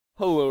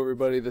Hello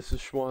everybody, this is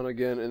Schwan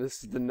again, and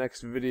this is the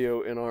next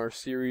video in our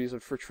series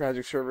for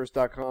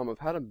TragicServers.com of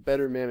how to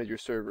better manage your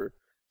server.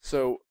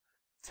 So,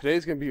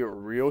 today's going to be a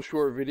real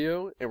short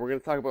video, and we're going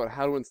to talk about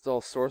how to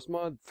install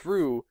SourceMod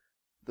through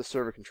the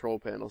server control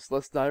panel. So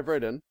let's dive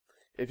right in.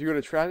 If you go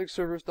to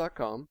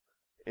TragicServers.com,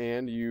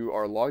 and you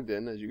are logged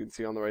in, as you can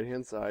see on the right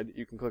hand side,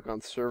 you can click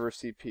on Server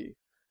CP.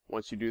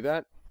 Once you do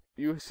that,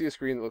 you see a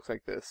screen that looks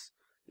like this.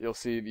 You'll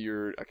see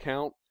your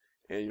account,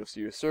 and you'll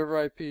see your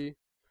server IP,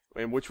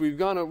 and which we've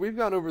gone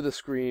over the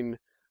screen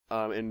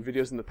in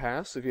videos in the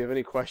past. So if you have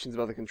any questions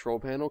about the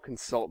control panel,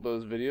 consult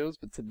those videos.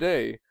 But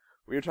today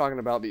we are talking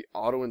about the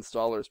auto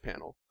installers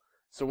panel.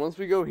 So once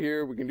we go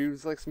here, we can do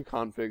like some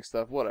config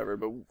stuff, whatever.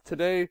 But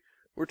today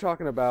we're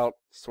talking about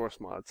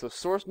SourceMod. So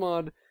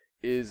SourceMod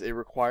is a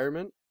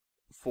requirement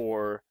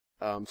for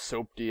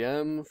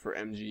SoapDM, for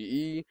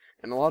MGE,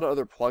 and a lot of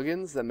other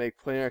plugins that make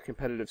playing a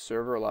competitive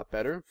server a lot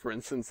better. For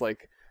instance,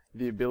 like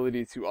the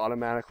ability to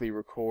automatically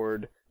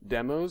record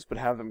demos but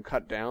have them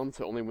cut down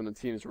to only when the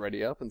team is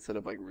ready up instead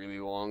of like really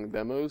long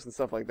demos and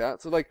stuff like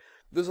that. So like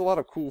there's a lot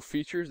of cool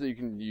features that you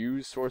can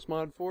use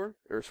SourceMod for,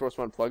 or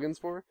SourceMod plugins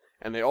for,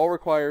 and they all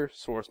require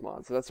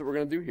SourceMod. So that's what we're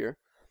going to do here.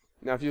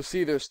 Now if you'll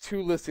see, there's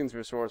two listings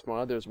for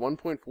SourceMod. There's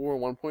 1.4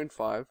 and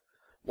 1.5.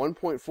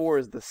 1.4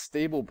 is the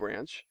stable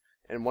branch,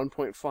 and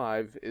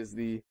 1.5 is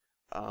the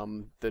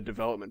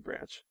development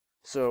branch.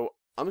 So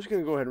I'm just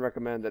going to go ahead and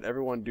recommend that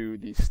everyone do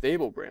the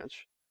stable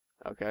branch.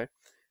 Okay,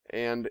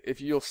 and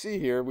if you'll see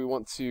here, we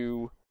want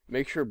to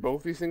make sure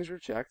both these things are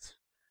checked.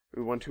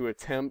 We want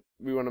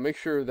to make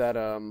sure that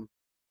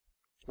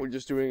we're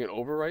just doing an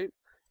overwrite.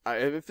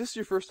 If this is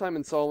your first time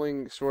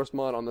installing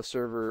SourceMod on the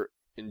server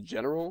in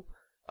general,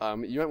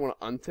 you might want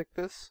to untick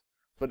this.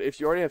 But if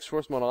you already have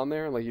SourceMod on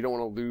there, like you don't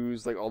want to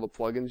lose like all the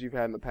plugins you've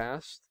had in the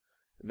past,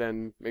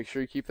 then make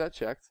sure you keep that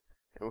checked,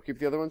 and we'll keep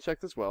the other one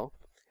checked as well.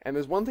 And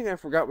there's one thing I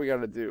forgot we got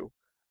to do.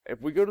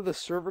 If we go to the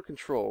server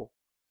control,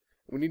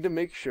 we need to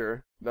make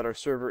sure that our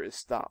server is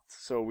stopped.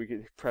 So we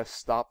can press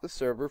stop the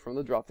server from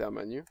the drop down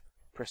menu,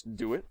 press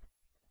do it,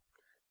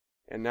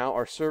 and now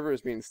our server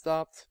is being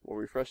stopped. We'll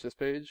refresh this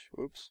page.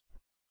 Oops.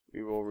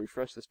 We will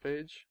refresh this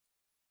page.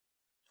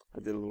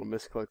 I did a little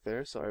misclick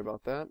there, sorry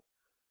about that.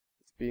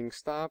 It's being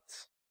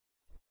stopped.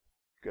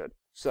 Good.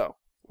 So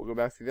we'll go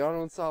back to the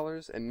auto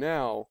installers, and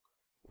now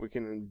we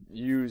can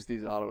use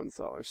these auto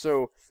installers.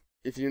 So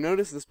if you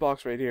notice this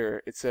box right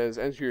here, it says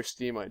enter your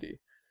Steam ID.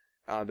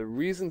 The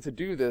reason to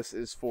do this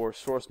is for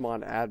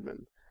SourceMod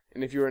admin.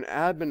 And if you're an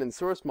admin in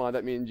SourceMod,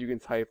 that means you can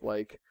type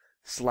like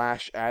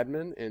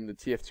 /admin in the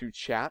TF2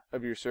 chat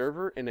of your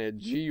server, and a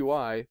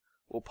GUI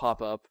will pop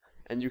up,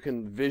 and you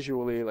can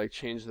visually like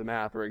change the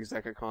map or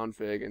exec a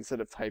config instead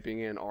of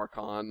typing in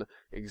archon,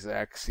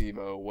 exec,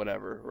 sivo,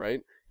 whatever, right?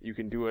 You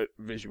can do it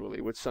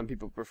visually, which some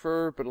people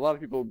prefer, but a lot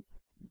of people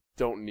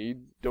don't need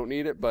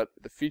it, but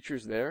the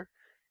feature's there.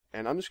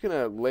 And I'm just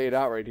gonna lay it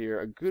out right here.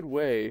 A good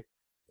way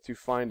to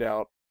find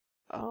out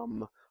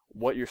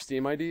what your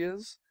Steam ID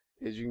is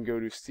you can go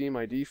to Steam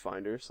ID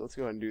Finder. So let's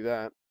go ahead and do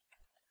that.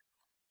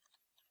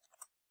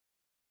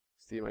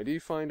 Steam ID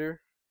Finder.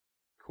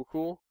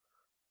 Cool.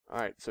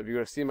 Alright, so if you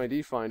go to Steam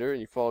ID Finder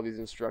and you follow these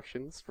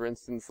instructions, for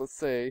instance, let's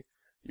say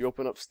you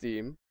open up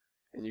Steam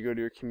and you go to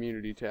your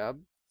Community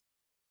tab.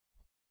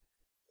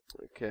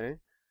 Okay.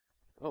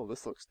 Oh,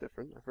 this looks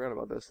different. I forgot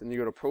about this. And you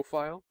go to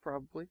Profile,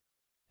 probably.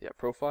 Yeah,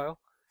 Profile.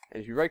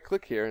 And if you right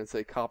click here and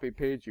say Copy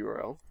Page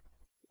URL,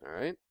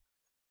 alright,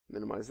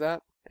 minimize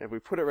that, and if we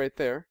put it right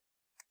there,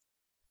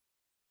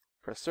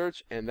 press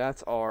search, and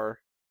that's our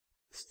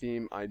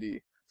Steam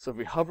ID. So if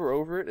we hover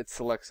over it, it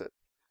selects it.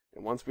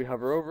 And once we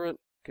hover over it,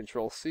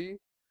 Control C,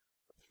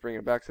 let's bring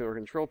it back to our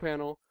control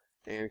panel,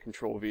 and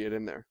Control V it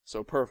in there.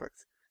 So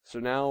perfect. So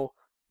now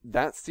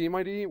that Steam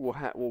ID will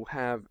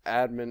have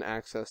admin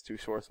access to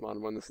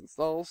SourceMod when this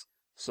installs.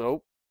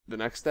 So the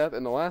next step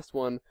and the last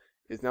one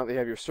is, now that you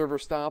have your server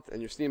stopped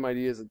and your Steam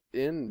ID is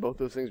in, both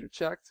those things are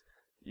checked,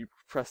 you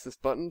press this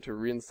button to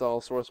reinstall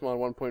SourceMod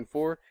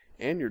 1.4,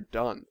 and you're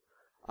done.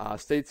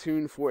 Stay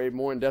tuned for a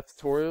more in-depth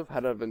tutorial of how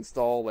to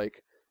install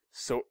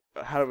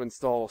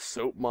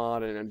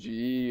SoapMod and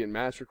MGE and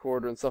Match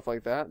Recorder and stuff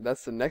like that.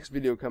 That's the next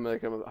video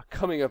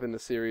coming up in the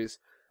series.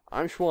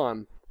 I'm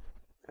Schwan,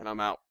 and I'm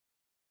out.